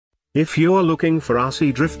If you're looking for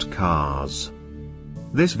RC drift cars,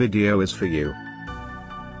 this video is for you.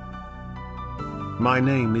 My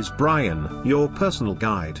name is Brian, your personal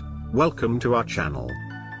guide. Welcome to our channel.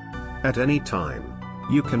 At any time,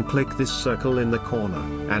 you can click this circle in the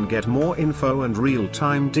corner and get more info and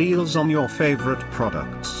real-time deals on your favorite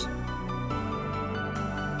products.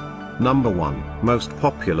 Number 1, most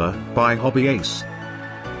popular, by Hobby Ace.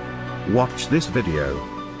 Watch this video.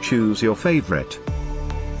 Choose your favorite.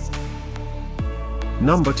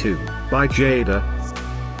 Number 2, by Jada.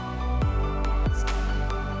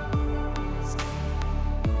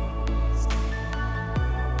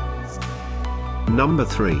 Number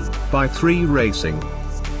 3, by 3 Racing.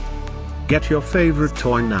 Get your favorite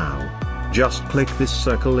toy now. Just click this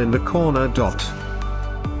circle in the corner dot.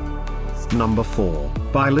 Number 4,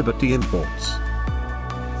 by Liberty Imports.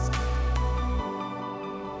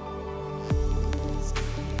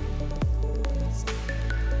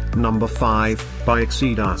 Number 5, by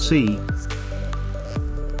Exceed RC.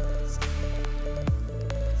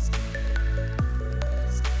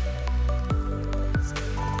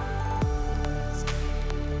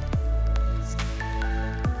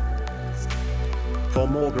 For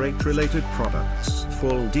more great related products,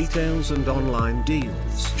 full details and online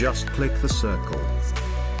deals, just click the circle.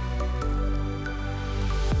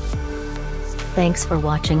 Thanks for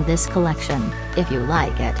watching this collection. If you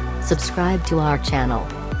like it, subscribe to our channel.